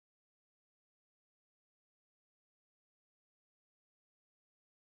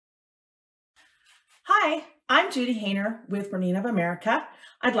Hi, I'm Judy Hayner with Bernina of America.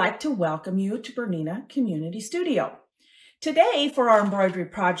 I'd like to welcome you to Bernina Community Studio. Today for our embroidery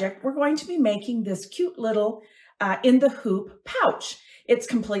project, we're going to be making this cute little in the hoop pouch. It's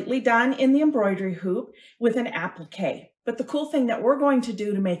completely done in the embroidery hoop with an applique. But the cool thing that we're going to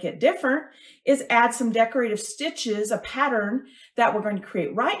do to make it different is add some decorative stitches, a pattern that we're going to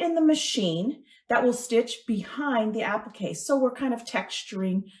create right in the machine that will stitch behind the applique. So we're kind of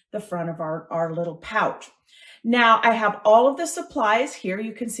texturing the front of our little pouch. Now I have all of the supplies here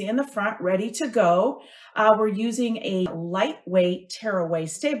you can see in the front ready to go. We're using a lightweight tearaway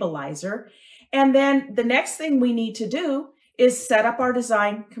stabilizer. And then the next thing we need to do is set up our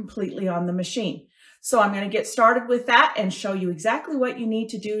design completely on the machine. So I'm going to get started with that and show you exactly what you need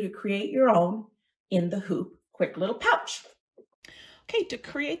to do to create your own in the hoop quick little pouch. Okay, to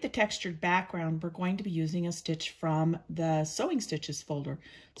create the textured background, we're going to be using a stitch from the Sewing Stitches folder.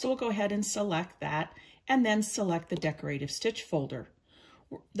 So we'll go ahead and select that and then select the Decorative Stitch folder.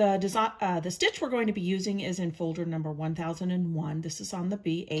 The stitch we're going to be using is in folder number 1001. This is on the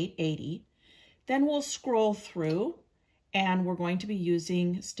B880. Then we'll scroll through and we're going to be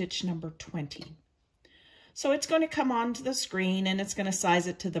using stitch number 20. So it's going to come onto the screen and it's going to size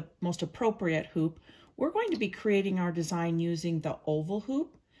it to the most appropriate hoop. We're going to be creating our design using the oval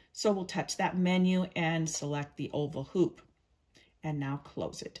hoop. So we'll touch that menu and select the oval hoop. And now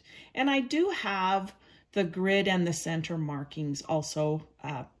close it. And I do have the grid and the center markings also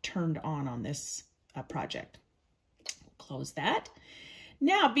turned on this project. Close that.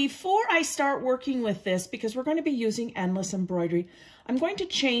 Now, before I start working with this, because we're going to be using endless embroidery, I'm going to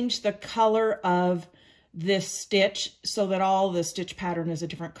change the color of this stitch so that all the stitch pattern is a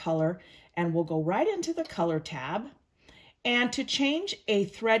different color. And we'll go right into the color tab. And to change a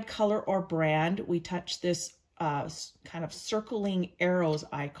thread color or brand, we touch this kind of circling arrows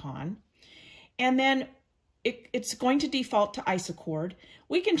icon. And then it's going to default to isocord.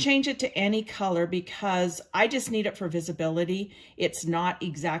 We can change it to any color because I just need it for visibility. It's not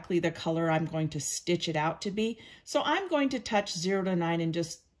exactly the color I'm going to stitch it out to be. So I'm going to touch 0 to 9 and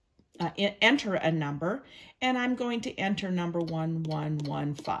just enter a number. And I'm going to enter number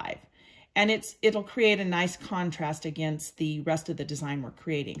 1115. And it'll create a nice contrast against the rest of the design we're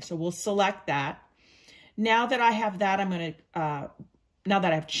creating. So we'll select that. Now that I have that, now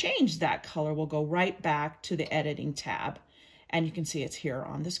that I've changed that color, we'll go right back to the editing tab. And you can see it's here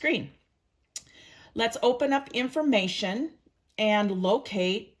on the screen. Let's open up information and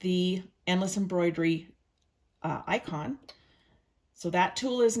locate the endless embroidery icon. So that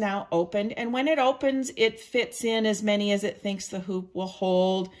tool is now opened. And when it opens, it fits in as many as it thinks the hoop will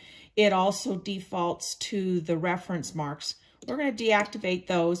hold. It also defaults to the reference marks. We're going to deactivate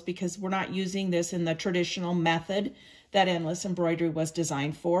those because we're not using this in the traditional method that endless embroidery was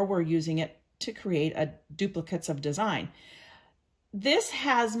designed for. We're using it to create duplicates of design. This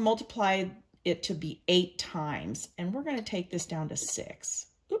has multiplied it to be 8 times, and we're going to take this down to 6.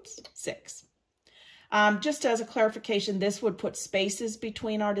 Oops, 6. Just as a clarification, this would put spaces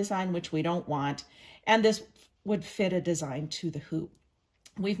between our design, which we don't want, and this would fit a design to the hoop.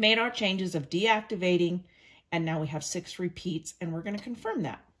 We've made our changes of deactivating, and now we have 6 repeats, and we're going to confirm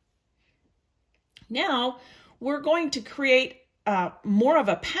that. Now, we're going to create more of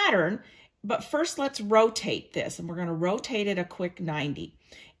a pattern, but first let's rotate this, and we're going to rotate it a quick 90.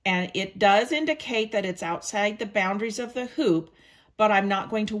 And it does indicate that it's outside the boundaries of the hoop, but I'm not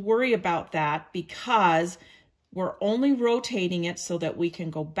going to worry about that because we're only rotating it so that we can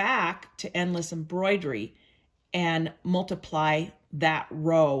go back to endless embroidery and multiply that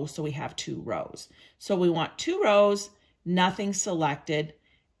row so we have 2 rows. So we want 2 rows, nothing selected,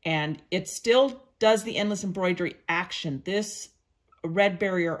 and it still does the endless embroidery action. This red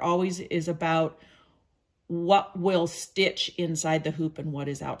barrier always is about what will stitch inside the hoop and what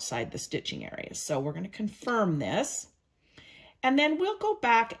is outside the stitching area. So we're going to confirm this. And then we'll go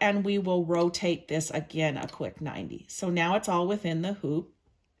back and we will rotate this again a quick 90. So now it's all within the hoop,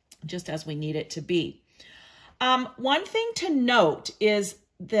 just as we need it to be. One thing to note is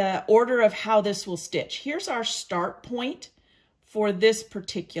the order of how this will stitch. Here's our start point for this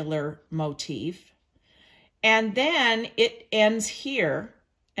particular motif. And then it ends here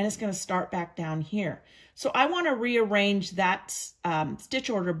and it's going to start back down here. So I want to rearrange that stitch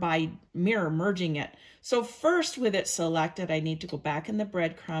order by mirror merging it. So first with it selected, I need to go back in the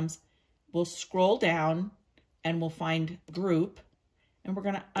breadcrumbs. We'll scroll down and we'll find group, and we're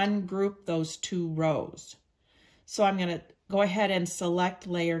going to ungroup those 2 rows. So I'm going to go ahead and select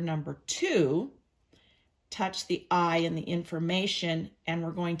layer number 2, touch the eye in the information, and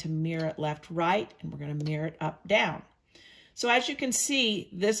we're going to mirror it left, right, and we're going to mirror it up, down. So as you can see,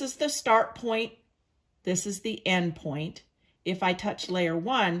 this is the start point this is the end point. If I touch layer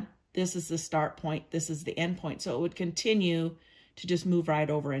 1, this is the start point, this is the end point. So it would continue to just move right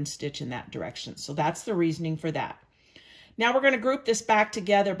over and stitch in that direction. So that's the reasoning for that. Now we're going to group this back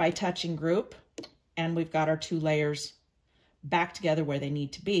together by touching group, and we've got our 2 layers back together where they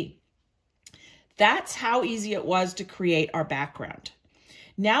need to be. That's how easy it was to create our background.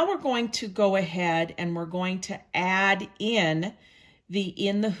 Now we're going to go ahead and we're going to add in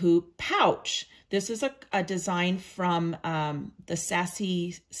the hoop pouch. This is a design from the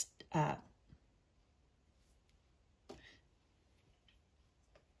Sassy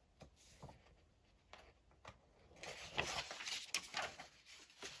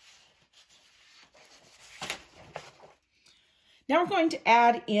Now we're going to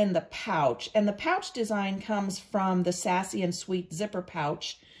add in the pouch, and the pouch design comes from the Sassy and Sweet Zipper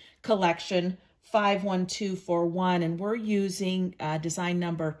Pouch collection 51241, and we're using design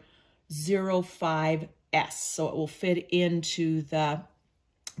number 05S, so it will fit into the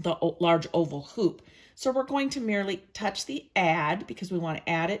large oval hoop. So we're going to merely touch the add because we want to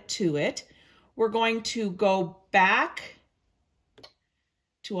add it to it. We're going to go back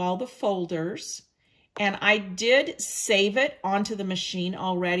to all the folders. And I did save it onto the machine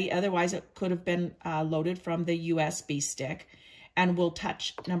already. Otherwise, it could have been loaded from the USB stick. And we'll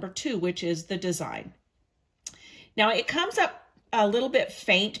touch number 2, which is the design. Now, it comes up a little bit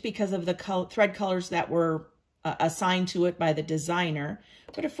faint because of the thread colors that were assigned to it by the designer.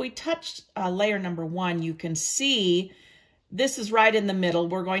 But if we touch layer number 1, you can see this is right in the middle.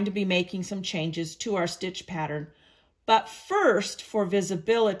 We're going to be making some changes to our stitch pattern. But first, for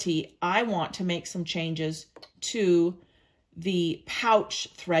visibility, I want to make some changes to the pouch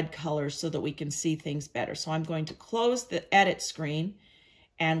thread colors so that we can see things better. So I'm going to close the edit screen,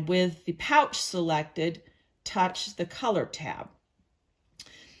 and with the pouch selected, touch the color tab.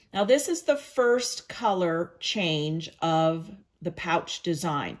 Now this is the first color change of the pouch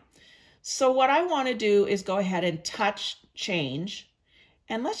design. So what I want to do is go ahead and touch change,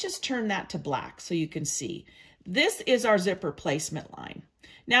 and let's just turn that to black so you can see. This is our zipper placement line.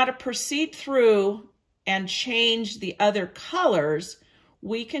 Now to proceed through and change the other colors,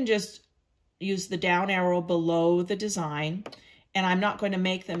 we can just use the down arrow below the design, and I'm not going to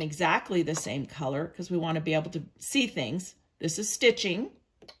make them exactly the same color because we want to be able to see things. This is stitching,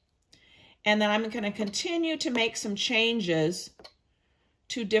 and then I'm going to continue to make some changes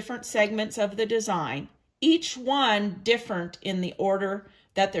to different segments of the design, each one different in the order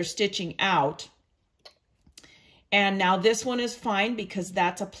that they're stitching out. And now this one is fine because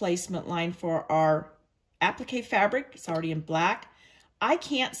that's a placement line for our applique fabric. It's already in black. I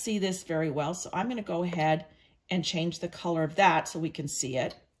can't see this very well, so I'm going to go ahead and change the color of that so we can see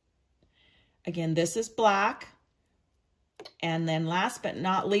it. Again, this is black. And then last but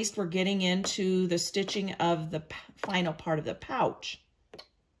not least, we're getting into the stitching of the final part of the pouch.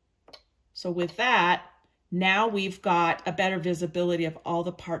 So with that, now we've got a better visibility of all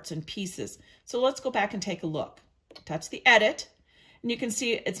the parts and pieces. So let's go back and take a look. Touch the edit, and you can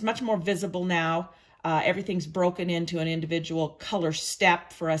see it's much more visible now. Everything's broken into an individual color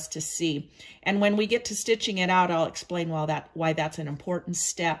step for us to see. And when we get to stitching it out, I'll explain why that's an important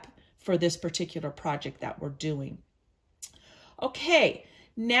step for this particular project that we're doing. Okay,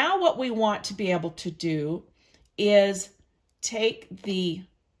 now what we want to be able to do is take the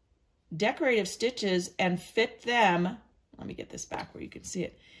decorative stitches and fit them. Let me get this back where you can see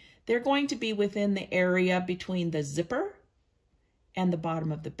it. They're going to be within the area between the zipper and the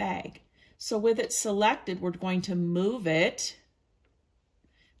bottom of the bag. So with it selected, we're going to move it.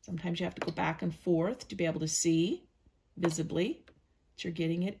 Sometimes you have to go back and forth to be able to see visibly that you're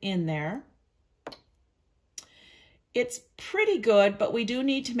getting it in there. It's pretty good, but we do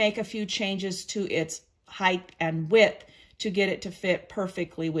need to make a few changes to its height and width to get it to fit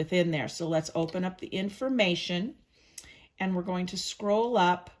perfectly within there. So let's open up the information, and we're going to scroll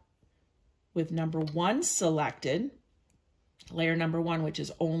up with number 1 selected, layer number 1, which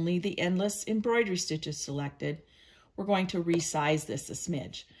is only the endless embroidery stitches selected. We're going to resize this a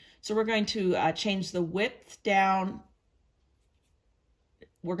smidge. So we're going to change the width down.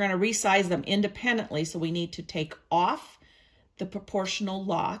 We're going to resize them independently, so we need to take off the proportional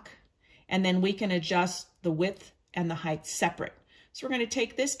lock, and then we can adjust the width and the height separate. So we're going to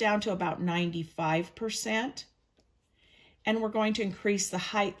take this down to about 95%. And we're going to increase the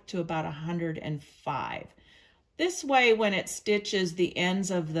height to about 105. This way, when it stitches, the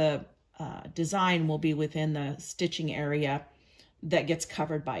ends of the design will be within the stitching area that gets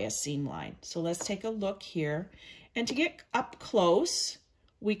covered by a seam line. So let's take a look here. And to get up close,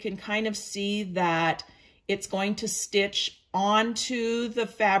 we can kind of see that it's going to stitch onto the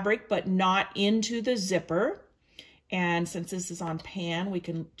fabric, but not into the zipper. And since this is on pan, we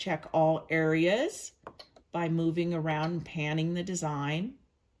can check all areas by moving around and panning the design.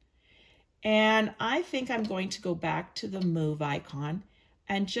 And I think I'm going to go back to the move icon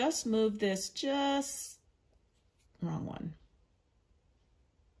and just move this wrong one.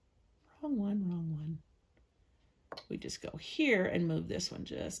 We just go here and move this one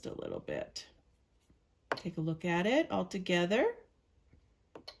just a little bit. Take a look at it all together.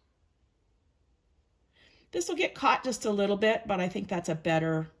 This will get caught just a little bit, but I think that's a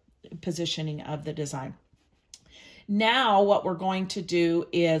better positioning of the design. Now what we're going to do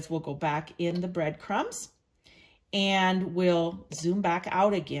is we'll go back in the breadcrumbs and we'll zoom back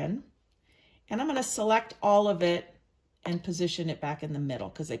out again. And I'm going to select all of it and position it back in the middle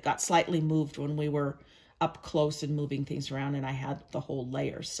because it got slightly moved when we were up close and moving things around and I had the whole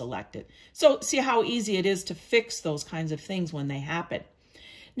layer selected. So see how easy it is to fix those kinds of things when they happen.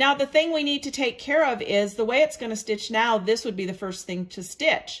 Now the thing we need to take care of is the way it's going to stitch now. This would be the first thing to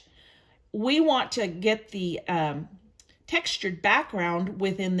stitch. We want to get the textured background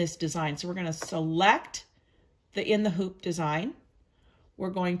within this design. So we're going to select the in the hoop design. We're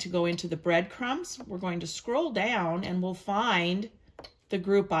going to go into the breadcrumbs. We're going to scroll down and we'll find the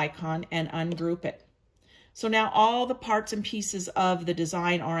group icon and ungroup it. So now all the parts and pieces of the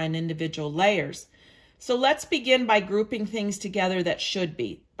design are in individual layers. So let's begin by grouping things together that should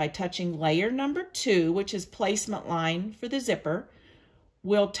be. By touching layer number 2, which is placement line for the zipper,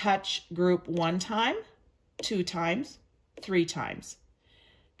 we'll touch group 1 time, 2 times, 3 times.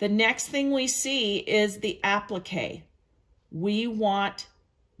 The next thing we see is the applique. We want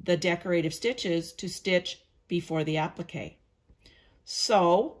the decorative stitches to stitch before the applique.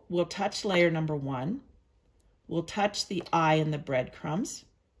 So we'll touch layer number 1, we'll touch the eye in the breadcrumbs,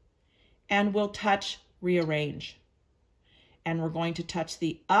 and we'll touch rearrange. And we're going to touch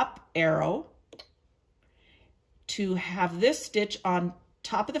the up arrow to have this stitch on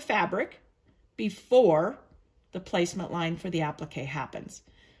top of the fabric before the placement line for the applique happens.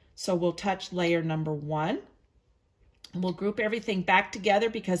 So we'll touch layer number 1 and we'll group everything back together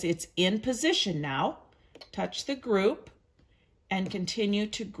because it's in position now. Touch the group and continue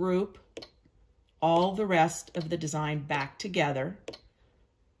to group all the rest of the design back together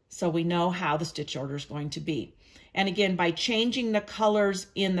so we know how the stitch order is going to be. And again, by changing the colors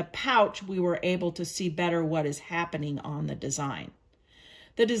in the pouch, we were able to see better what is happening on the design.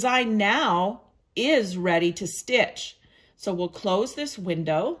 The design now is ready to stitch. So we'll close this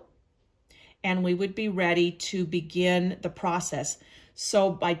window and we would be ready to begin the process. So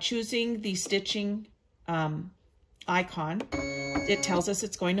by choosing the stitching icon, it tells us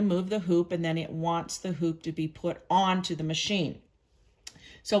it's going to move the hoop and then it wants the hoop to be put onto the machine.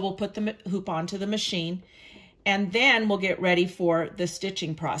 So we'll put the hoop onto the machine and then we'll get ready for the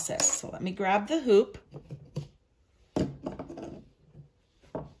stitching process. So let me grab the hoop.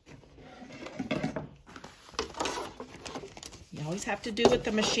 You always have to do what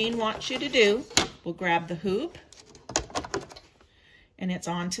the machine wants you to do. We'll grab the hoop and it's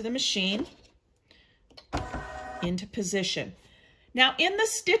onto the machine into position. Now in the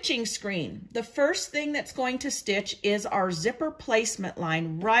stitching screen, the first thing that's going to stitch is our zipper placement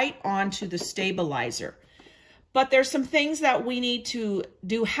line right onto the stabilizer. But there's some things that we need to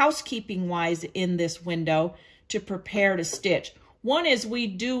do housekeeping wise in this window to prepare to stitch. One is we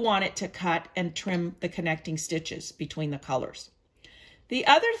do want it to cut and trim the connecting stitches between the colors. The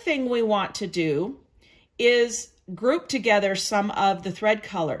other thing we want to do is group together some of the thread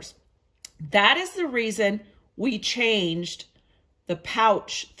colors. That is the reason we changed the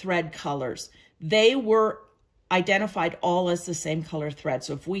pouch thread colors. They were identified all as the same color thread.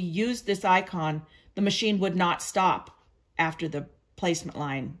 So if we used this icon, the machine would not stop after the placement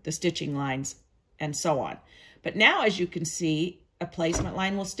line, the stitching lines, and so on. But now, as you can see, a placement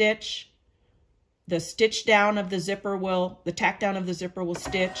line will stitch, the stitch down of the zipper will, the tack down of the zipper will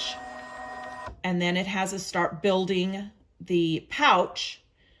stitch, and then it has us start building the pouch,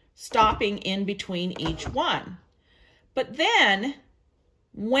 stopping in between each one. But then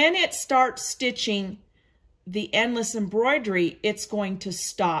when it starts stitching the endless embroidery, it's going to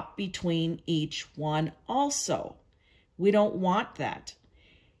stop between each one also. We don't want that.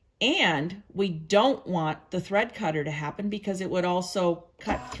 And we don't want the thread cutter to happen because it would also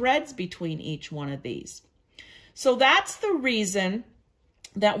cut threads between each one of these. So that's the reason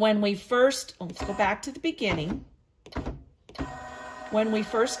that when we first, let's go back to the beginning. When we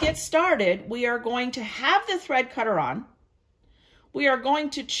first get started, we are going to have the thread cutter on. We are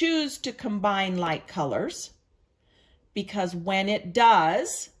going to choose to combine light colors because when it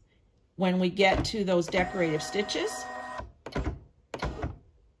does, when we get to those decorative stitches,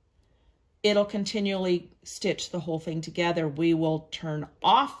 it'll continually stitch the whole thing together. We will turn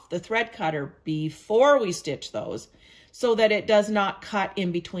off the thread cutter before we stitch those so that it does not cut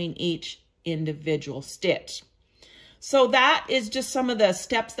in between each individual stitch. So that is just some of the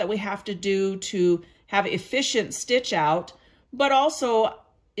steps that we have to do to have efficient stitch out, but also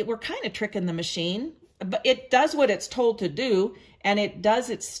we're kind of tricking the machine, but it does what it's told to do, and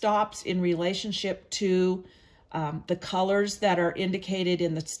it stops in relationship to the colors that are indicated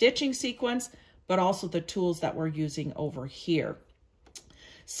in the stitching sequence, but also the tools that we're using over here.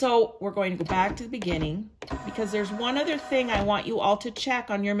 So we're going to go back to the beginning because there's one other thing I want you all to check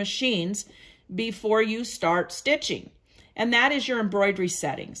on your machines before you start stitching, and that is your embroidery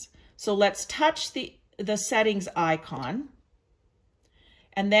settings. So let's touch the settings icon,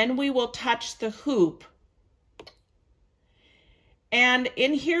 and then we will touch the hoop. And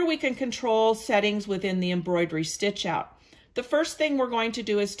in here we can control settings within the embroidery stitch out. The first thing we're going to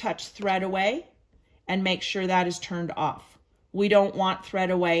do is touch thread away and make sure that is turned off. We don't want thread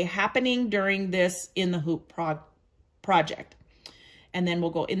away happening during this in the hoop project. And then we'll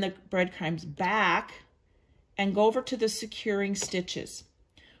go in the breadcrumbs back and go over to the securing stitches.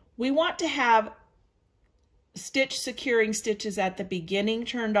 We want to have stitch securing stitches at the beginning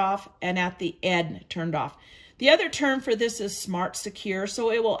turned off and at the end turned off. The other term for this is Smart Secure,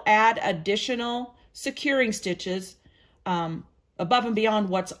 so it will add additional securing stitches above and beyond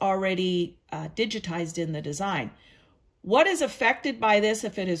what's already digitized in the design. What is affected by this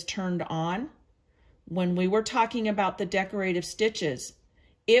if it is turned on? When we were talking about the decorative stitches,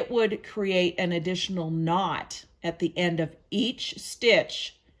 it would create an additional knot at the end of each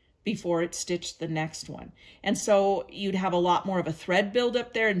stitch before it stitched the next one. And so you'd have a lot more of a thread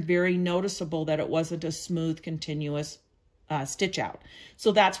buildup there and very noticeable that it wasn't a smooth, continuous stitch out.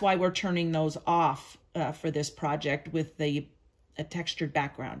 So that's why we're turning those off for this project with a textured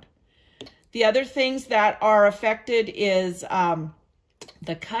background. The other things that are affected is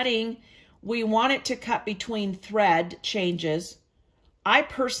the cutting. We want it to cut between thread changes. I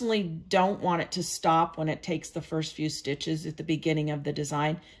personally don't want it to stop when it takes the first few stitches at the beginning of the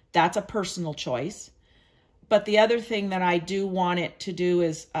design. That's a personal choice. But the other thing that I do want it to do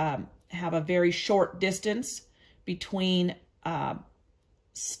is have a very short distance between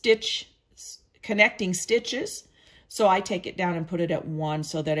connecting stitches. So I take it down and put it at 1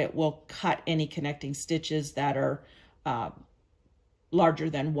 so that it will cut any connecting stitches that are larger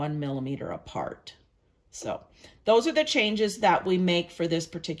than 1 millimeter apart. So those are the changes that we make for this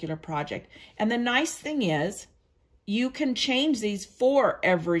particular project. And the nice thing is you can change these for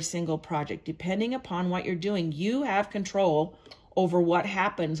every single project. Depending upon what you're doing, you have control over what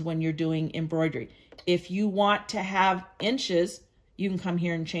happens when you're doing embroidery. If you want to have inches, you can come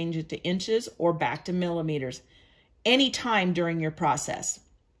here and change it to inches or back to millimeters anytime during your process.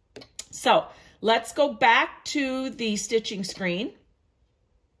 So let's go back to the stitching screen,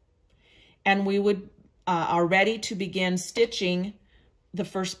 and we are ready to begin stitching the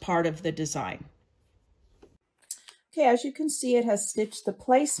first part of the design. Okay, as you can see, it has stitched the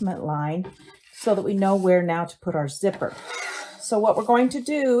placement line so that we know where now to put our zipper. So what we're going to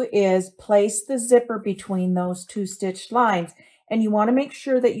do is place the zipper between those two stitched lines, and you want to make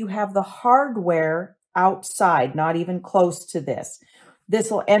sure that you have the hardware outside, not even close to this.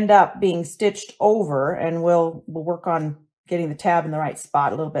 This will end up being stitched over, and we'll work on getting the tab in the right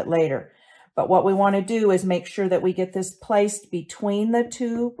spot a little bit later. But what we want to do is make sure that we get this placed between the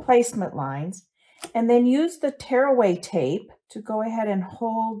two placement lines, and then use the tearaway tape to go ahead and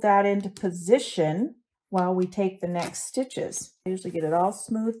hold that into position while we take the next stitches. I usually get it all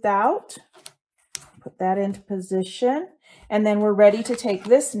smoothed out, put that into position, and then we're ready to take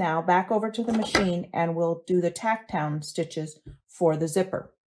this now back over to the machine, and we'll do the tack down stitches for the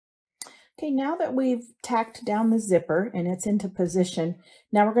zipper. Okay, now that we've tacked down the zipper and it's into position,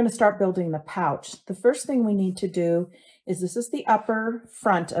 now we're going to start building the pouch. The first thing we need to do is, this is the upper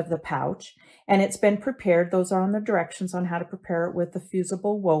front of the pouch, and it's been prepared. Those are on the directions on how to prepare it with the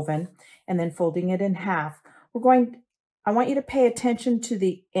fusible woven, and then folding it in half. I want you to pay attention to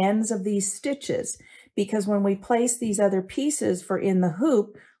the ends of these stitches, because when we place these other pieces for in the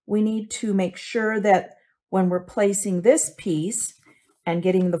hoop, we need to make sure that when we're placing this piece and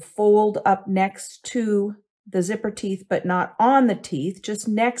getting the fold up next to the zipper teeth, but not on the teeth, just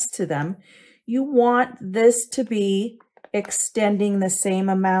next to them, you want this to be extending the same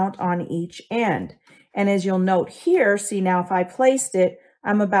amount on each end. And as you'll note here, see now if I placed it,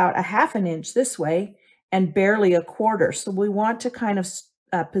 I'm about a ½ inch this way and barely a quarter. So we want to kind of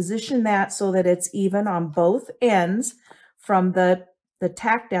position that so that it's even on both ends from the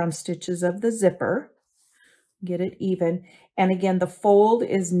tack down stitches of the zipper. Get it even. And again, the fold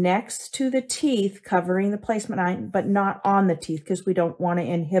is next to the teeth, covering the placement line, but not on the teeth because we don't want to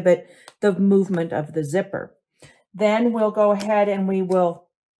inhibit the movement of the zipper. Then we'll go ahead and we will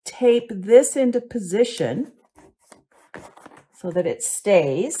tape this into position so that it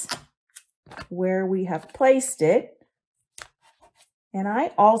stays where we have placed it. And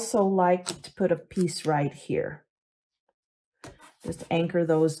I also like to put a piece right here. Just anchor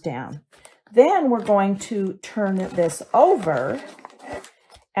those down. Then we're going to turn this over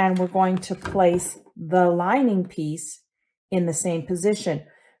and we're going to place the lining piece in the same position.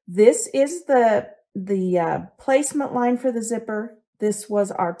 This is the placement line for the zipper. This was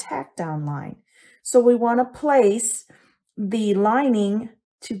our tack down line. So we want to place the lining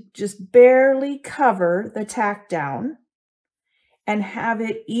to just barely cover the tack down and have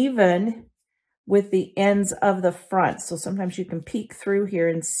it even with the ends of the front. So sometimes you can peek through here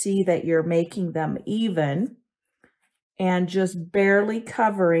and see that you're making them even and just barely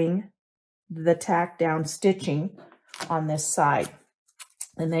covering the tack down stitching on this side.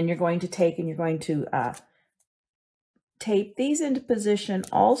 And then you're going to take and you're going to tape these into position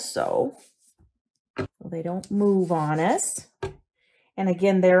also so they don't move on us. And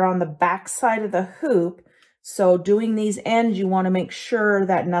again, they're on the back side of the hoop. So doing these ends, you want to make sure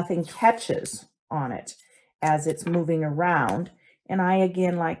that nothing catches on it as it's moving around. And I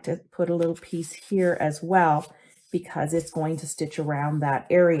again like to put a little piece here as well because it's going to stitch around that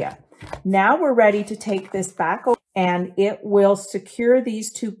area. Now we're ready to take this back and it will secure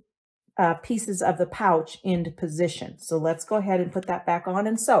these two pieces of the pouch into position. So let's go ahead and put that back on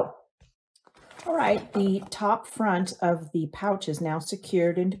and sew. All right, the top front of the pouch is now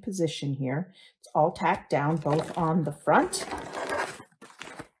secured into position here. It's all tacked down both on the front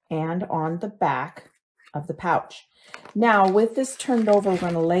and on the back of the pouch. Now with this turned over, we're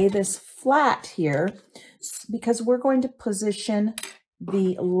going to lay this flat here because we're going to position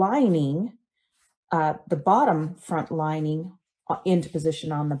the lining, the bottom front lining into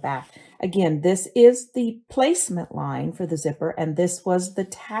position on the back. Again, this is the placement line for the zipper and this was the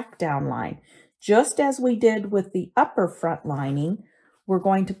tack down line. Just as we did with the upper front lining, we're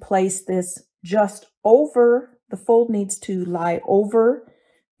going to place this just over, the fold needs to lie over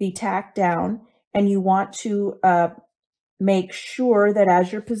the tack down, and you want to make sure that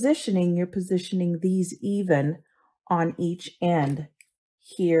as you're positioning these even on each end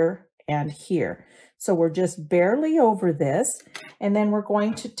here and here. So we're just barely over this, and then we're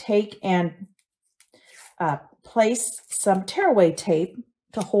going to take and place some tearaway tape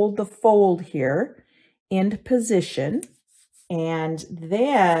to hold the fold here into position. And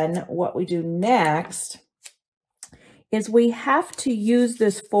then what we do next is we have to use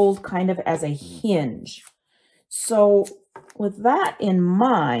this fold kind of as a hinge. So with that in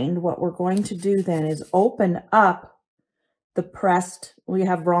mind, what we're going to do then is open up the pressed, we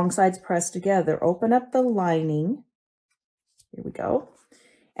have wrong sides pressed together, open up the lining, here we go,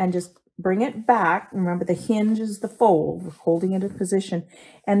 and just bring it back. Remember the hinge is the fold, we're holding it in position.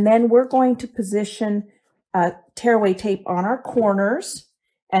 And then we're going to position tearaway tape on our corners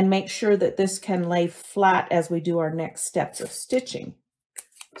and make sure that this can lay flat as we do our next steps of stitching.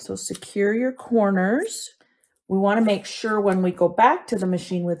 So secure your corners. We want to make sure when we go back to the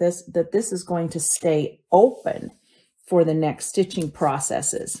machine with this, that this is going to stay open for the next stitching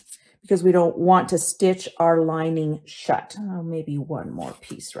processes because we don't want to stitch our lining shut. Maybe one more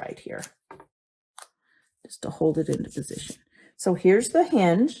piece right here just to hold it into position. So here's the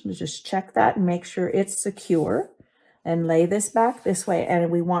hinge. Just check that and make sure it's secure and lay this back this way.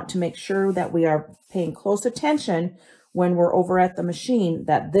 And we want to make sure that we are paying close attention when we're over at the machine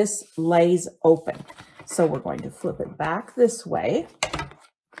that this lays open. So we're going to flip it back this way.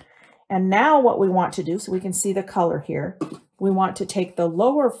 And now what we want to do, so we can see the color here, we want to take the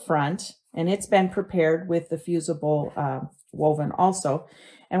lower front, and it's been prepared with the fusible woven also,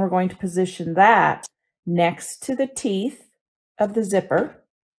 and we're going to position that next to the teeth of the zipper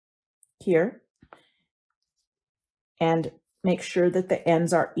here and make sure that the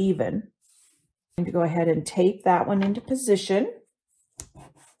ends are even. I'm going to go ahead and tape that one into position.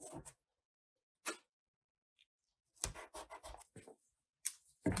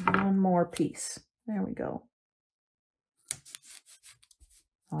 One more piece. There we go.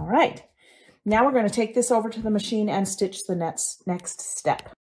 All right. Now we're going to take this over to the machine and stitch the next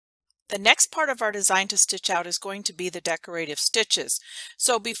step. The next part of our design to stitch out is going to be the decorative stitches.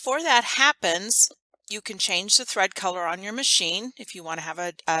 So before that happens, you can change the thread color on your machine if you want to have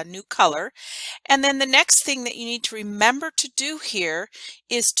a new color. And then the next thing that you need to remember to do here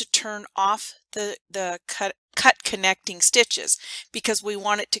is to turn off the cut connecting stitches because we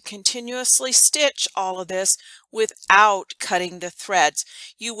want it to continuously stitch all of this without cutting the threads.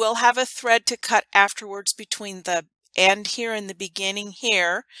 You will have a thread to cut afterwards between the end here and the beginning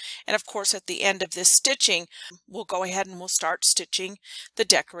here, and of course at the end of this stitching we'll go ahead and we'll start stitching the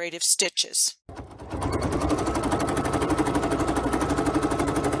decorative stitches.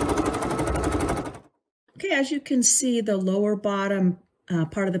 Okay, as you can see, the lower bottom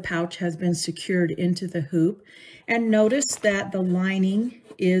part of the pouch has been secured into the hoop, and notice that the lining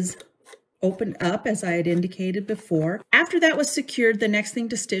is opened up as I had indicated before. After that was secured, the next thing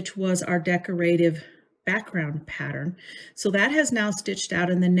to stitch was our decorative background pattern. So that has now stitched out,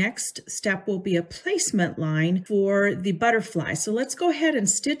 and the next step will be a placement line for the butterfly. So let's go ahead and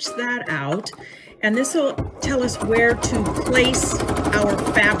stitch that out, and this will tell us where to place our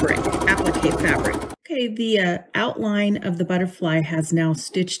fabric, applique fabric. Okay, the outline of the butterfly has now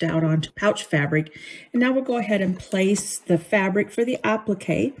stitched out onto pouch fabric, and now we'll go ahead and place the fabric for the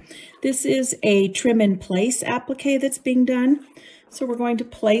applique. This is a trim in place applique that's being done, so we're going to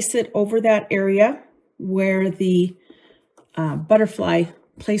place it over that area where the butterfly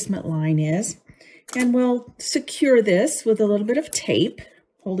placement line is, and we'll secure this with a little bit of tape,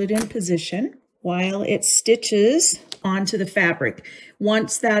 hold it in position while it stitches onto the fabric.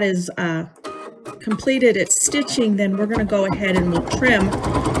 Once that is completed its stitching, then we're going to go ahead and we'll trim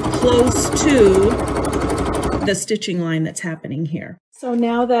close to the stitching line that's happening here. So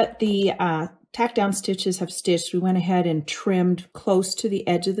now that the tack down stitches have stitched, we went ahead and trimmed close to the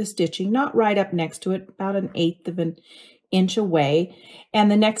edge of the stitching, not right up next to it, about 1/8 of an inch away. And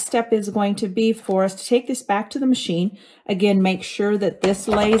the next step is going to be for us to take this back to the machine. Again, make sure that this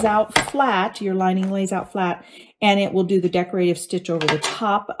lays out flat, your lining lays out flat, and it will do the decorative stitch over the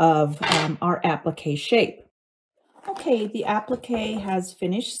top of our applique shape. Okay, the applique has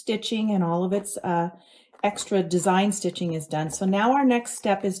finished stitching and all of its extra design stitching is done. So now our next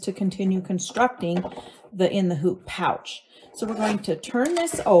step is to continue constructing the in the hoop pouch. So we're going to turn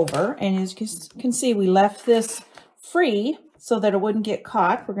this over, and as you can see, we left this free so that it wouldn't get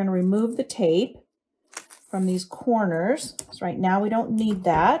caught. We're going to remove the tape from these corners. So right now we don't need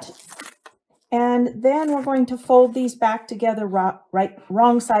that. And then we're going to fold these back together,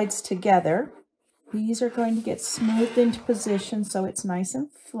 wrong sides together. These are going to get smoothed into position so it's nice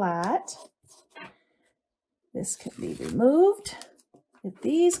and flat. This can be removed. Get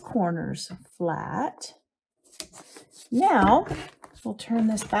these corners flat. Now we'll turn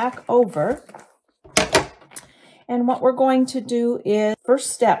this back over. And what we're going to do is, first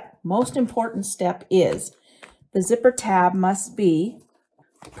step, most important step, is the zipper tab must be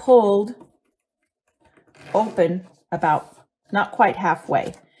pulled open about not quite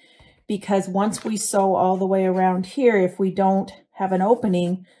halfway, because once we sew all the way around here, if we don't have an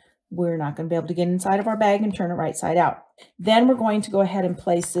opening, we're not going to be able to get inside of our bag and turn it right side out. Then we're going to go ahead and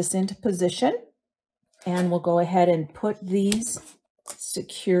place this into position, and we'll go ahead and put these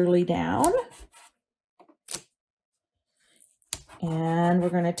securely down. And we're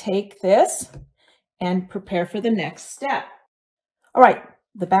going to take this and prepare for the next step. All right,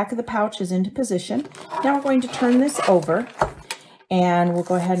 the back of the pouch is into position. Now we're going to turn this over, and we'll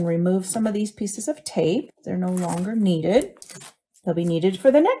go ahead and remove some of these pieces of tape. They're no longer needed. They'll be needed for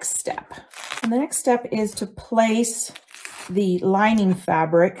the next step. And the next step is to place the lining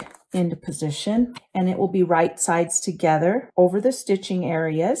fabric into position, and it will be right sides together over the stitching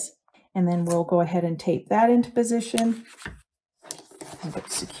areas. And then we'll go ahead and tape that into position. Have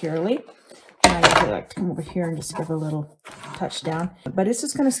it securely. And I usually like to come over here and just give a little touch down. But it's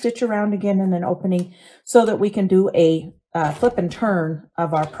just going to stitch around again in an opening so that we can do a flip and turn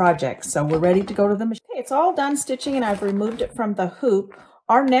of our project. So we're ready to go to the machine. Okay, it's all done stitching, and I've removed it from the hoop.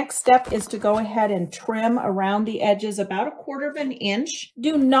 Our next step is to go ahead and trim around the edges about 1/4 of an inch.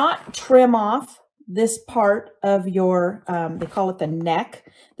 Do not trim off this part of your, they call it the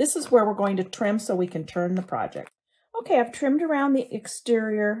neck. This is where we're going to trim so we can turn the project. Okay, I've trimmed around the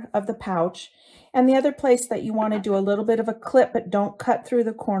exterior of the pouch, and the other place that you want to do a little bit of a clip but don't cut through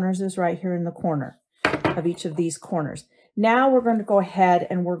the corners is right here in the corner of each of these corners. Now we're going to go ahead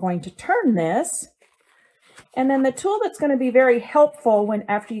and we're going to turn this, and then the tool that's going to be very helpful when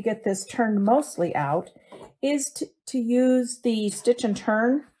after you get this turned mostly out is to use the stitch and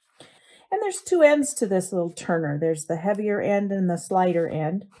turn. And there's two ends to this little turner. There's the heavier end and the slighter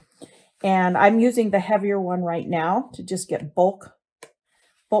end. And I'm using the heavier one right now to just get bulk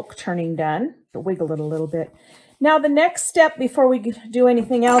turning done. Wiggle it a little bit. Now the next step before we do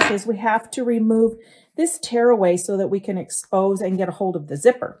anything else is we have to remove this tearaway so that we can expose and get a hold of the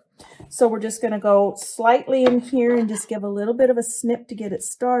zipper. So we're just going to go slightly in here and just give a little bit of a snip to get it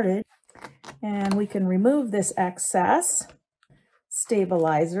started. And we can remove this excess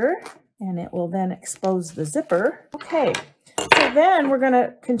stabilizer, and it will then expose the zipper. Okay, so then we're going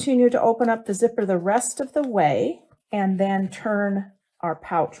to continue to open up the zipper the rest of the way and then turn our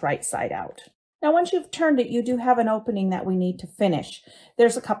pouch right side out. Now, once you've turned it, you do have an opening that we need to finish.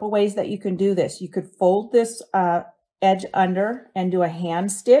 There's a couple ways that you can do this. You could fold this edge under and do a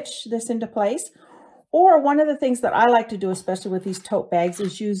hand stitch this into place. Or one of the things that I like to do, especially with these tote bags,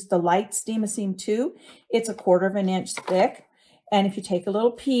 is use the light Steam-A-Seam 2. It's 1/4 inch thick. And if you take a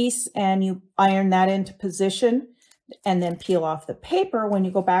little piece and you iron that into position and then peel off the paper, when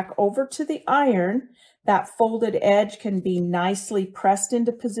you go back over to the iron, that folded edge can be nicely pressed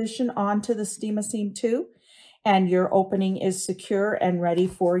into position onto the Steam-A-Seam 2, and your opening is secure and ready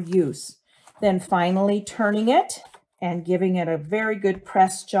for use. Then finally turning it and giving it a very good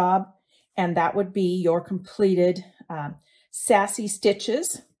press job, and that would be your completed sassy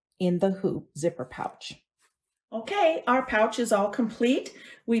stitches in the hoop zipper pouch. Okay, our pouch is all complete.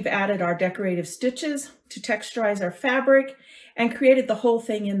 We've added our decorative stitches to texturize our fabric and created the whole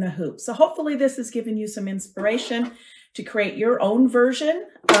thing in the hoop. So hopefully this has given you some inspiration to create your own version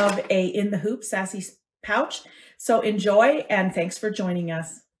of a in the hoop sassy pouch. So enjoy, and thanks for joining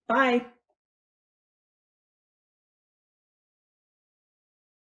us. Bye.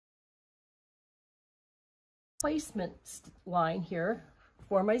 Placement line here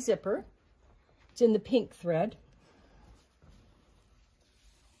for my zipper. It's in the pink thread.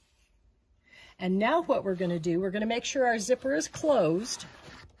 And now what we're going to do, we're going to make sure our zipper is closed,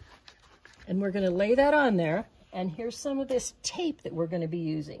 and we're going to lay that on there. And here's some of this tape that we're going to be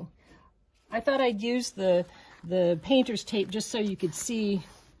using. I thought I'd use the painter's tape just so you could see,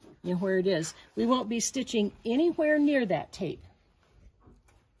 you know, where it is. We won't be stitching anywhere near that tape.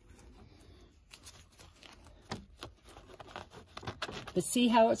 But see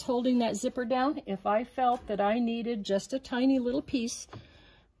how it's holding that zipper down? If I felt that I needed just a tiny little piece,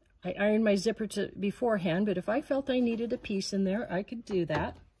 I ironed my zipper beforehand, but if I felt I needed a piece in there, I could do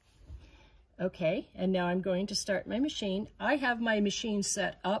that. Okay, and now I'm going to start my machine. I have my machine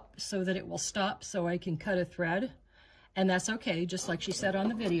set up so that it will stop so I can cut a thread, and that's okay, just like she said on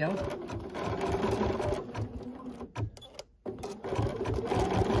the video.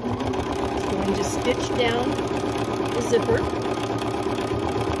 Going to stitch down the zipper.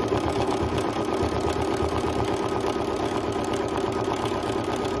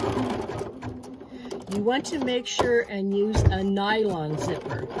 You want to make sure and use a nylon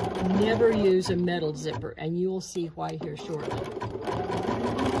zipper. Never use a metal zipper, and you will see why here shortly.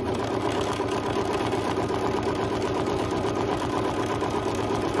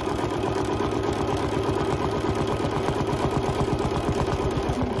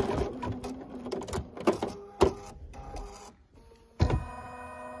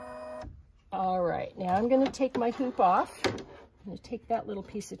 All right, now I'm going to take my hoop off. I'm going to take that little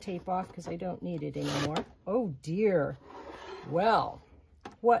piece of tape off because I don't need it anymore. Oh dear. Well,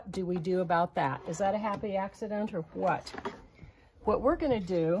 what do we do about that? Is that a happy accident or what? What we're going to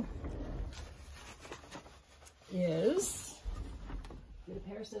do is get a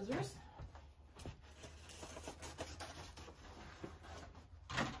pair of scissors.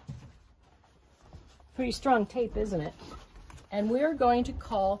 Pretty strong tape, isn't it? And we're going to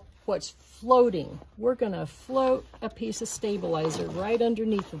call what's floating. We're going to float a piece of stabilizer right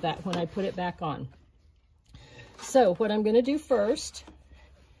underneath of that when I put it back on. So what I'm going to do first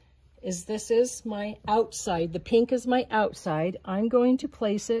is, this is my outside. The pink is my outside. I'm going to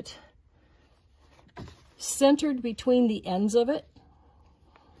place it centered between the ends of it.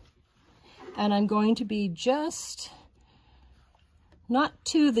 And I'm going to be just, not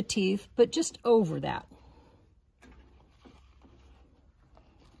to the teeth, but just over that.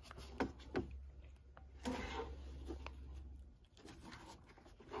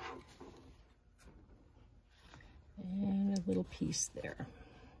 And a little piece there.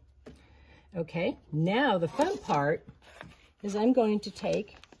 Okay, now the fun part is I'm going to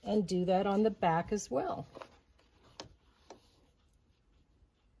take and do that on the back as well.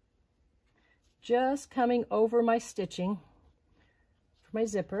 Just coming over my stitching for my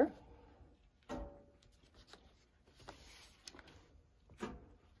zipper.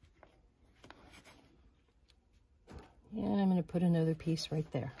 And I'm going to put another piece right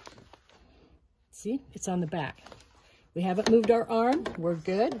there. See, it's on the back. We haven't moved our arm. We're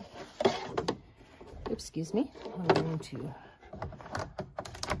good. Oops, excuse me. I'm going to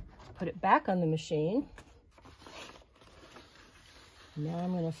put it back on the machine. Now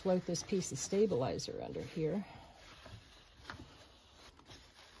I'm going to float this piece of stabilizer under here.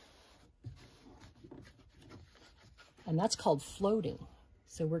 And that's called floating.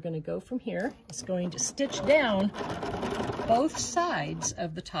 So we're going to go from here. It's going to stitch down both sides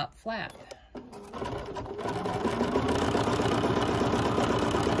of the top flap.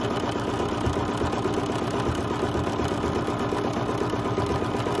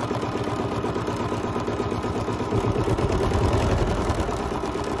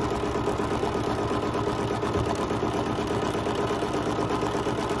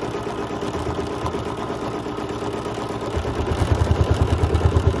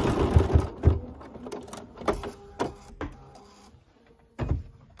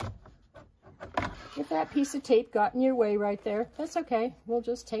 If that piece of tape got in your way right there, that's okay. We'll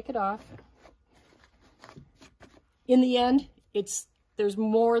just take it off. In the end, there's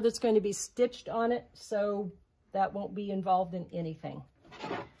more that's going to be stitched on it, so that won't be involved in anything.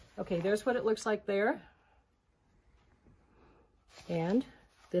 Okay, there's what it looks like there. And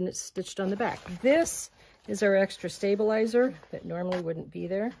then it's stitched on the back. This is our extra stabilizer that normally wouldn't be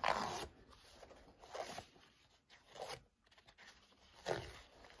there.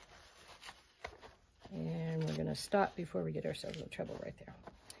 And we're going to stop before we get ourselves in trouble right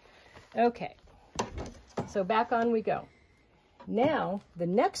there. Okay, so back on we go. Now, the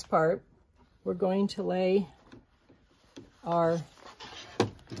next part, we're going to lay our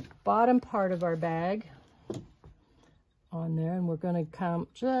bottom part of our bag on there, and we're going to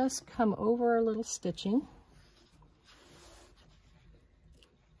just come over our little stitching.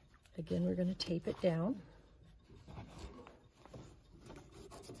 Again, we're going to tape it down.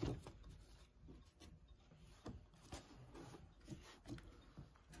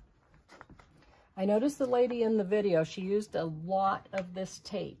 I noticed the lady in the video, she used a lot of this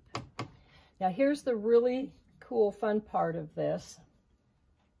tape. Now here's the really cool, fun part of this.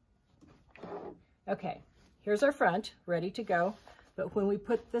 Okay, here's our front, ready to go. But when we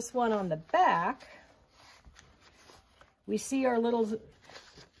put this one on the back, we see our little,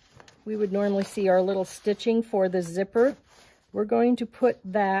 we would normally see our little stitching for the zipper. We're going to put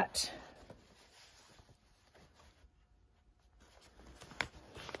that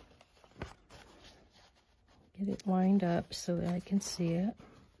get it lined up so that I can see it.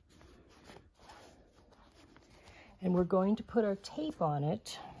 And we're going to put our tape on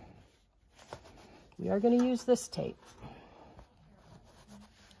it. We are going to use this tape,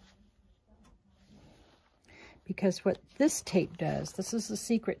 because what this tape does, this is the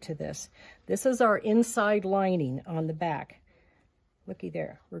secret to this. This is our inside lining on the back. Looky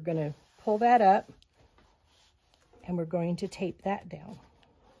there. We're going to pull that up and we're going to tape that down.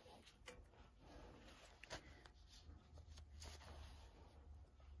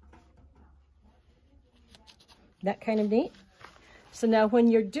 That kind of neat. So now when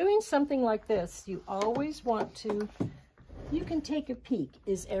you're doing something like this, you always want to, you can take a peek.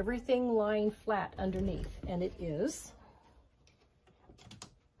 Is everything lying flat underneath? And it is.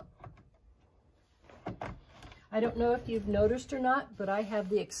 I don't know if you've noticed or not, but I have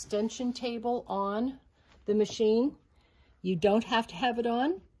the extension table on the machine. You don't have to have it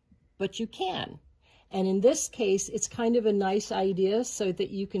on, but you can. And in this case, it's kind of a nice idea so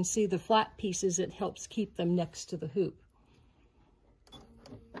that you can see the flat pieces. It helps keep them next to the hoop.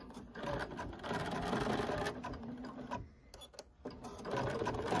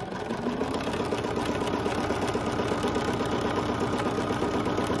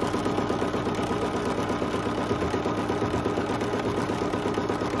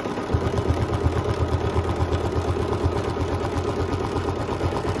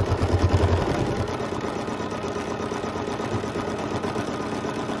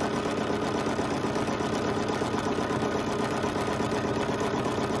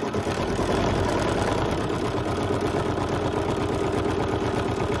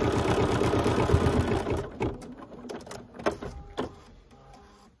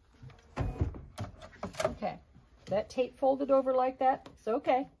 That tape folded over like that, it's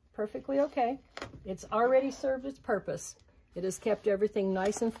okay, perfectly okay. It's already served its purpose. It has kept everything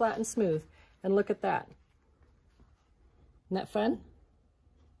nice and flat and smooth. And look at that. Isn't that fun?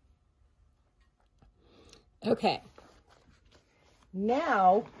 Okay.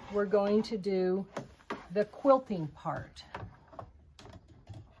 Now we're going to do the quilting part.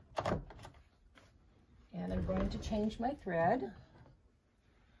 And I'm going to change my thread.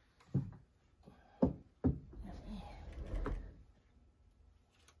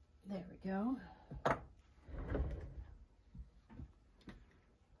 There we go.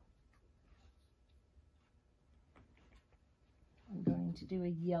 I'm going to do a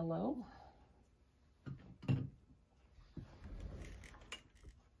yellow.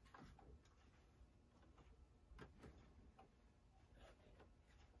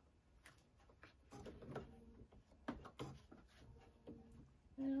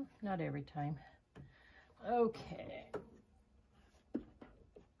 Well, not every time. Okay.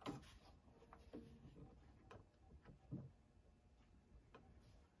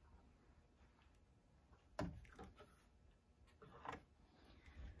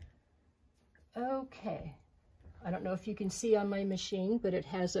 Okay. I don't know if you can see on my machine, but it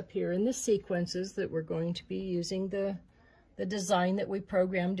has up here in the sequences that we're going to be using the design that we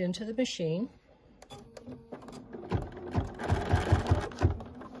programmed into the machine.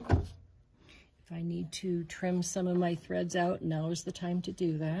 If I need to trim some of my threads out, now is the time to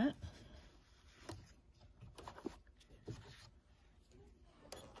do that.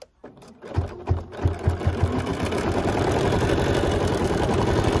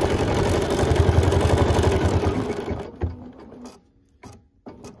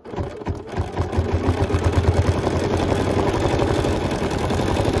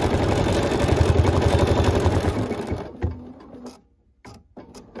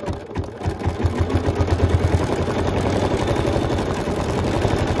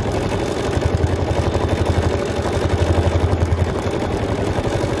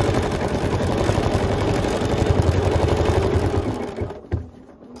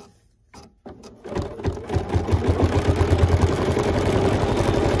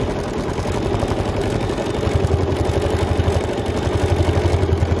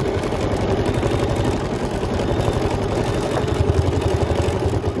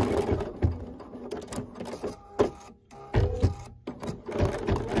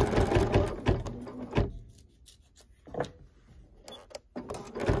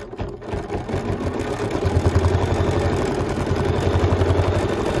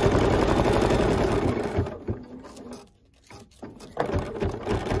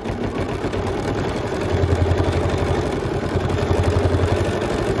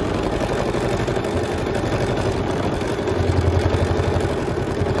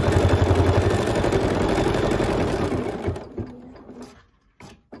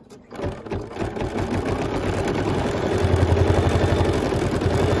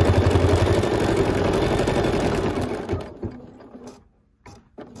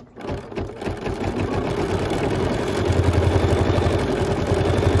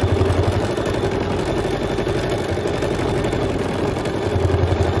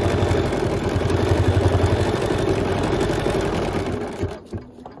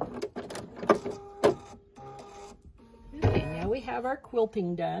 Our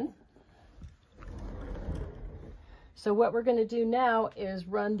quilting done. So what we're going to do now is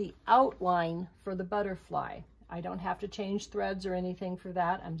run the outline for the butterfly. I don't have to change threads or anything for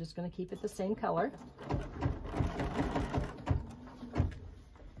that. I'm just going to keep it the same color.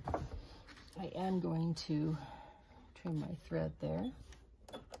 I am going to trim my thread there.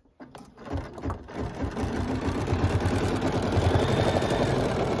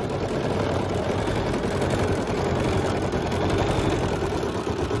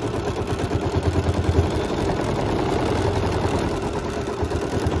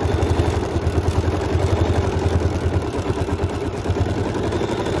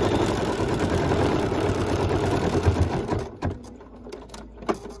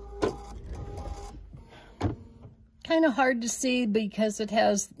 Kind of hard to see because it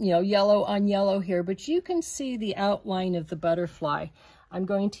has, yellow on yellow here, but you can see the outline of the butterfly. I'm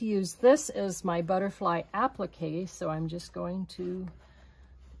going to use this as my butterfly applique, so I'm just going to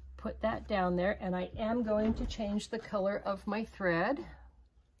put that down there, and I am going to change the color of my thread.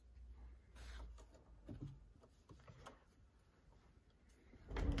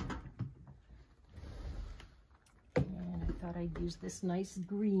 And I thought I'd use this nice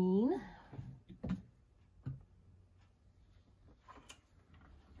green.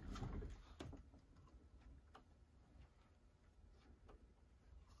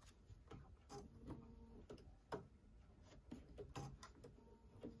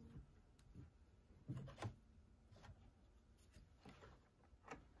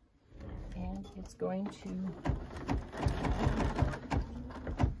 It's going to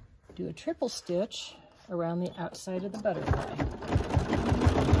do a triple stitch around the outside of the butterfly.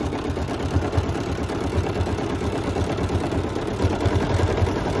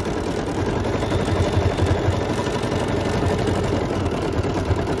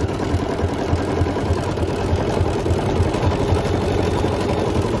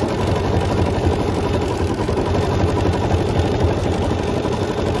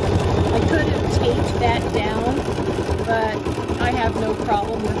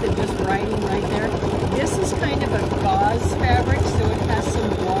 Problem with it just riding right there. This is kind of a gauze fabric, so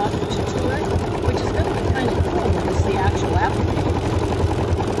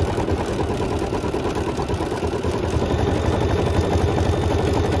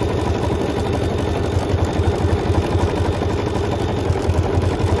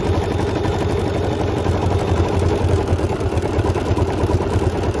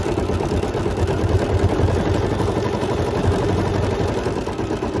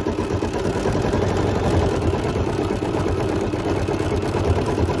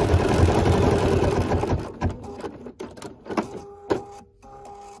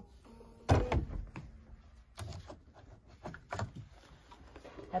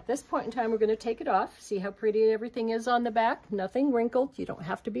this point in time, we're going to take it off. See how pretty everything is on the back? Nothing wrinkled. You don't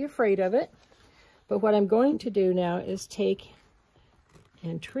have to be afraid of it. But what I'm going to do now is take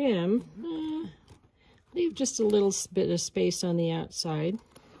and trim, leave just a little bit of space on the outside.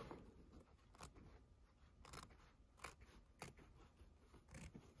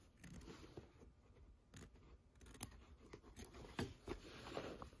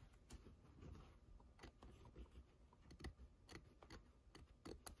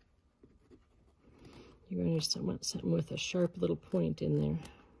 You're going to want something with a sharp little point in there.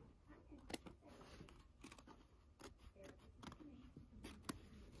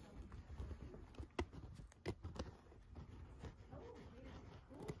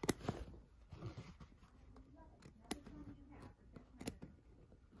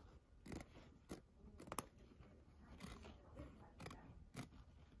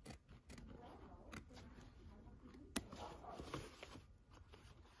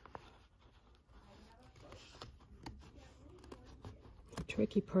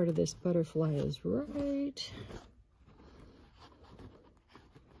 Tricky part of this butterfly is right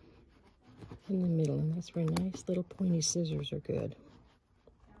in the middle, and that's where nice little pointy scissors are good.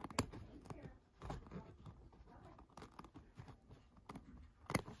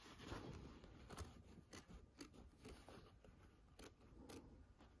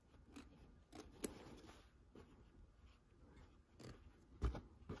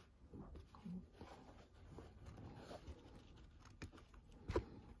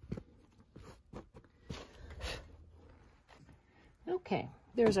 Okay,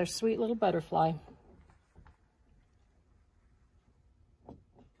 there's our sweet little butterfly.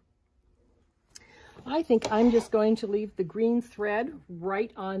 I think I'm just going to leave the green thread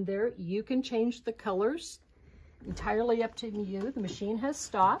right on there. You can change the colors, entirely up to you. The machine has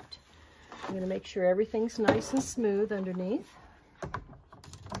stopped. I'm going to make sure everything's nice and smooth underneath.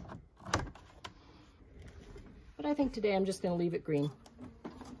 But I think today I'm just going to leave it green.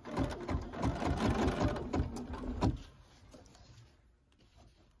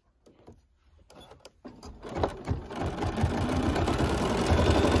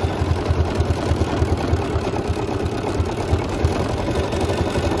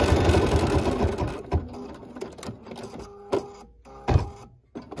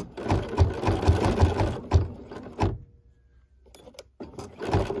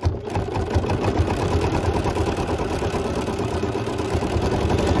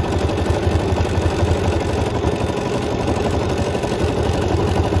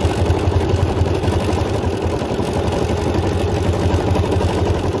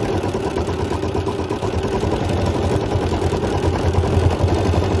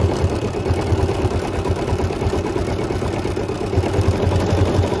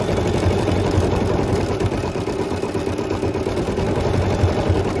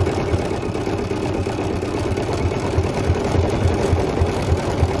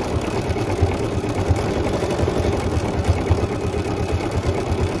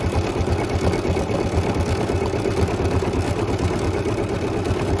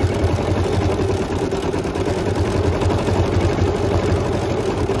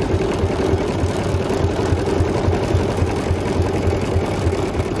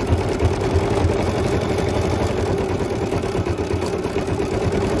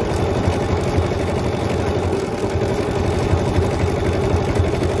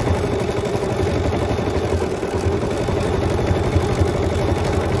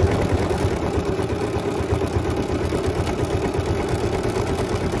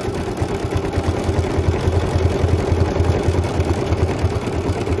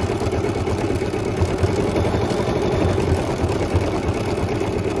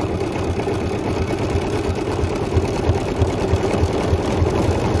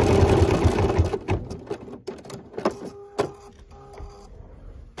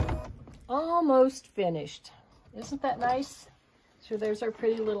 Almost finished. Isn't that nice? So there's our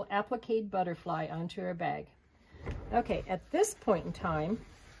pretty little applique butterfly onto our bag. Okay, at this point in time,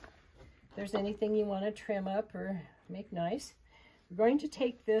 if there's anything you want to trim up or make nice, we're going to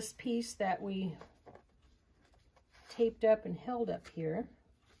take this piece that we taped up and held up here.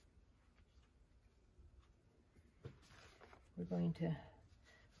 We're going to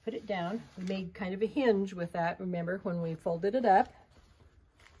put it down. We made kind of a hinge with that, remember, when we folded it up.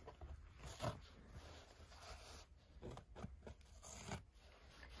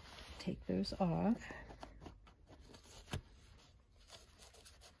 Take those off.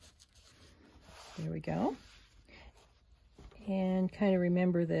 There we go. And kind of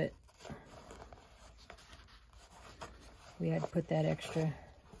remember that we had to put that extra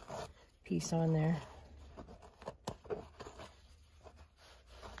piece on there.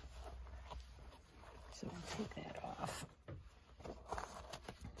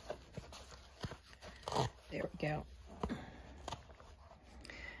 go.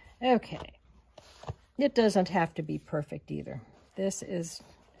 Okay. It doesn't have to be perfect either. This is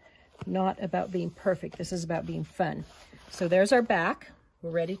not about being perfect. This is about being fun. So there's our back.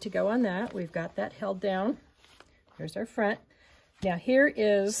 We're ready to go on that. We've got that held down. Here's our front. Now here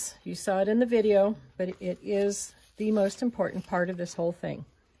is, you saw it in the video, but it is the most important part of this whole thing.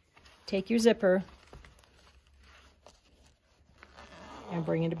 Take your zipper and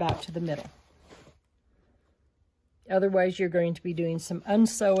bring it about to the middle. Otherwise, you're going to be doing some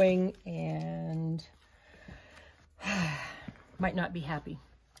unsewing and might not be happy.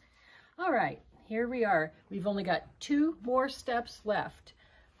 All right, here we are. We've only got 2 more steps left.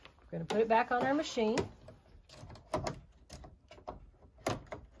 We're going to put it back on our machine.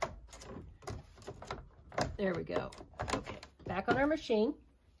 There we go. Okay, back on our machine.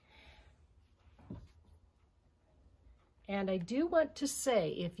 And I do want to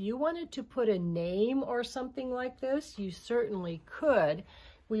say, if you wanted to put a name or something like this, you certainly could.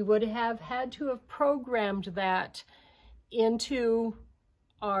 We would have had to have programmed that into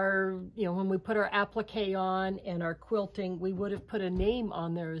our, when we put our applique on and our quilting, we would have put a name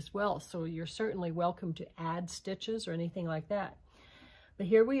on there as well. So you're certainly welcome to add stitches or anything like that. But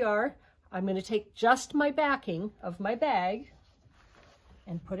here we are. I'm going to take just my backing of my bag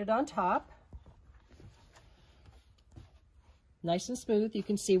and put it on top. Nice and smooth. You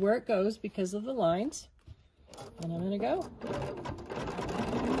can see where it goes because of the lines. And I'm going to go.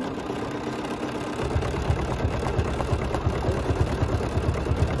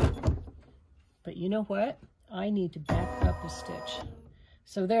 But you know what? I need to back up a stitch.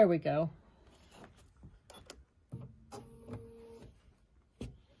 So there we go.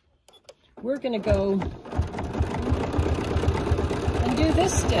 We're going to go and do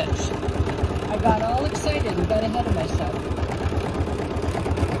this stitch. I got all excited and got ahead of myself.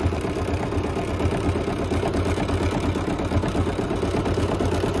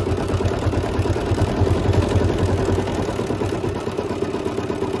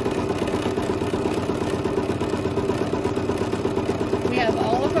 We have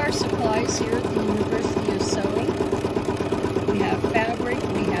all of our supplies here at the University of Sewing. We have fabric,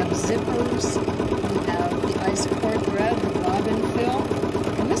 we have zippers, we have the ice-core thread, the bobbin fill.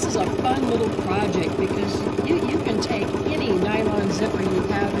 And this is a fun little project because you can take any nylon zipper you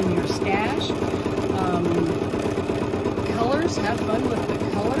have in your stash. Colors, have fun with the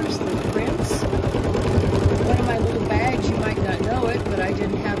colors, the prints. One of my little bags, you might not know it, but I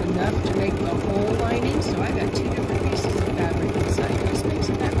didn't have enough to make the whole lining, so I got 2 different pieces of fabric inside. It just makes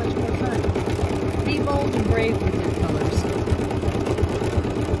it that much more fun. Be bold and brave with your colors.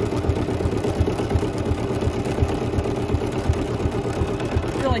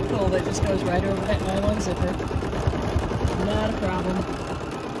 Really cool that just goes right over that nylon zipper. Not a problem.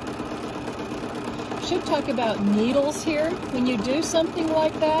 Should talk about needles here. When you do something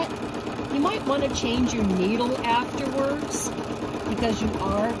like that, you might want to change your needle afterwards because you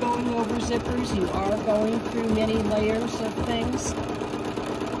are going over zippers, you are going through many layers of things.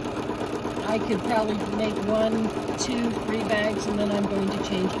 I could probably make 1, 2, 3 bags and then I'm going to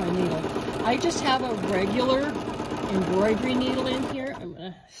change my needle. I just have a regular embroidery needle in here. I'm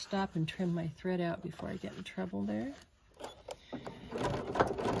going to stop and trim my thread out before I get in trouble there.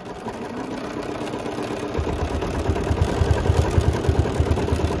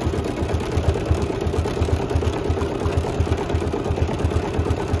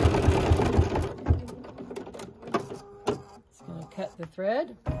 It's going to cut the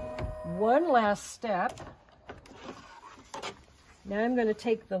thread. One last step. Now I'm going to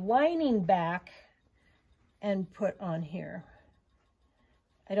take the lining back and put on here.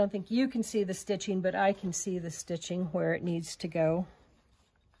 I don't think you can see the stitching, but I can see the stitching where it needs to go.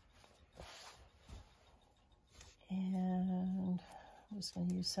 And I'm just going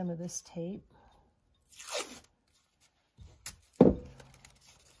to use some of this tape.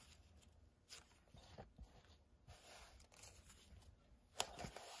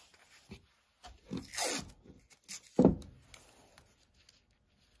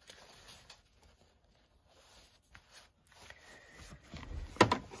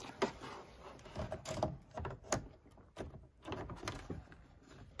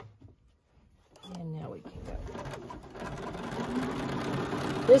 And now we can go.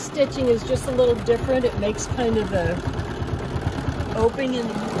 This stitching is just a little different. It makes kind of the opening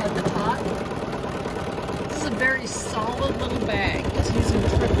at the top. This is a very solid little bag. It's using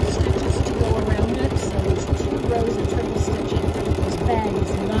triple stitches to go around it, so it's 2 rows of triple stitching. This bag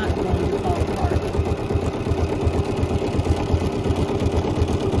is not going to fall apart.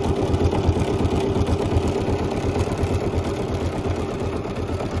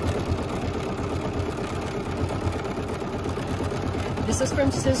 This is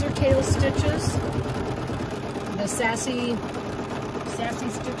from Scissor Tail Stitches. The sassy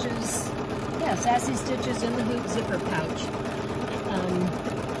stitches. Yeah, sassy stitches in the hoop zipper pouch.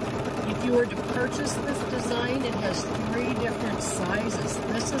 If you were to purchase this design, it has 3 different sizes.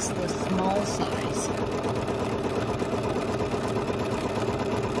 This is the small size.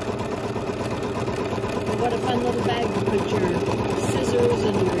 But what a fun little bag to put your scissors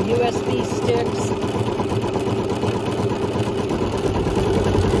and your USB sticks.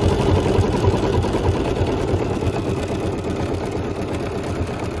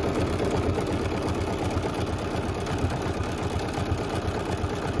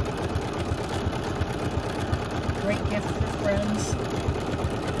 Great gift for friends.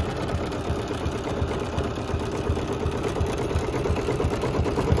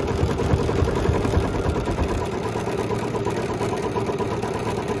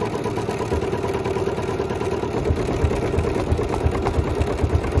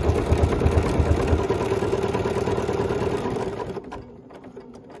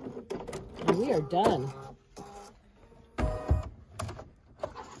 And we are done.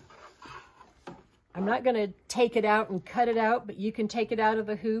 I'm not going to take it out and cut it out, but you can take it out of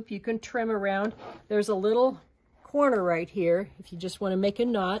the hoop. You can trim around. There's a little corner right here if you just want to make a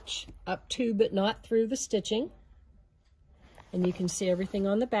notch up to but not through the stitching. And you can see everything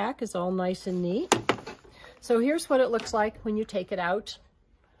on the back is all nice and neat. So here's what it looks like when you take it out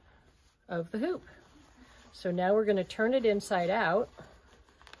of the hoop. So now we're going to turn it inside out.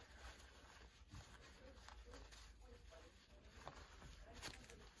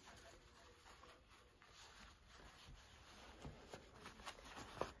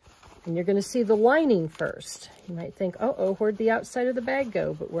 And you're going to see the lining first. You might think, uh-oh, where'd the outside of the bag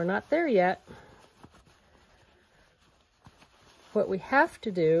go? But we're not there yet. What we have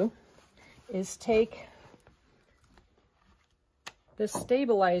to do is take the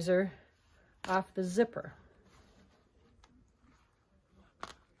stabilizer off the zipper.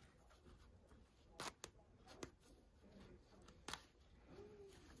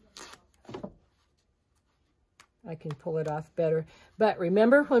 I can pull it off better. But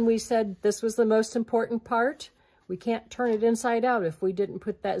remember when we said this was the most important part? We can't turn it inside out if we didn't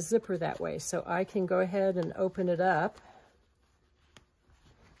put that zipper that way. So I can go ahead and open it up.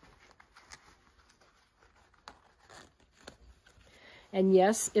 And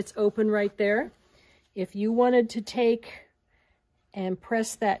yes, it's open right there. If you wanted to take and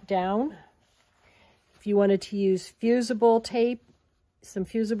press that down, if you wanted to use fusible tape, some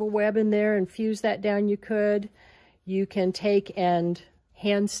fusible web in there and fuse that down, you could. You can take and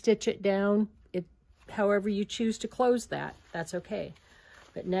hand stitch it down. However you choose to close that, that's okay.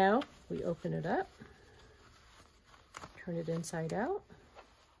 But now we open it up, turn it inside out.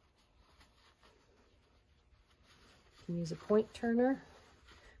 You can use a point turner,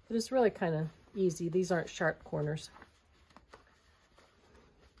 but it's really kind of easy. These aren't sharp corners.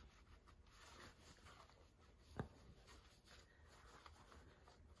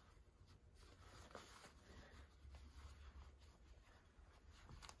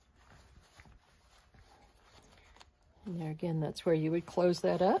 And there again, that's where you would close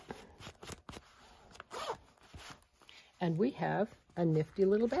that up. And we have a nifty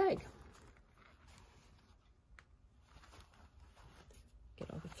little bag. Get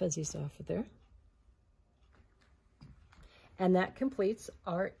all the fuzzies off of there. And that completes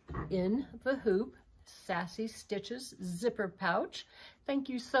our In the Hoop Sassy Stitches zipper pouch. Thank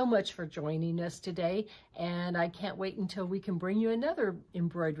you so much for joining us today, and I can't wait until we can bring you another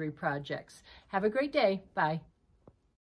embroidery projects. Have a great day. Bye.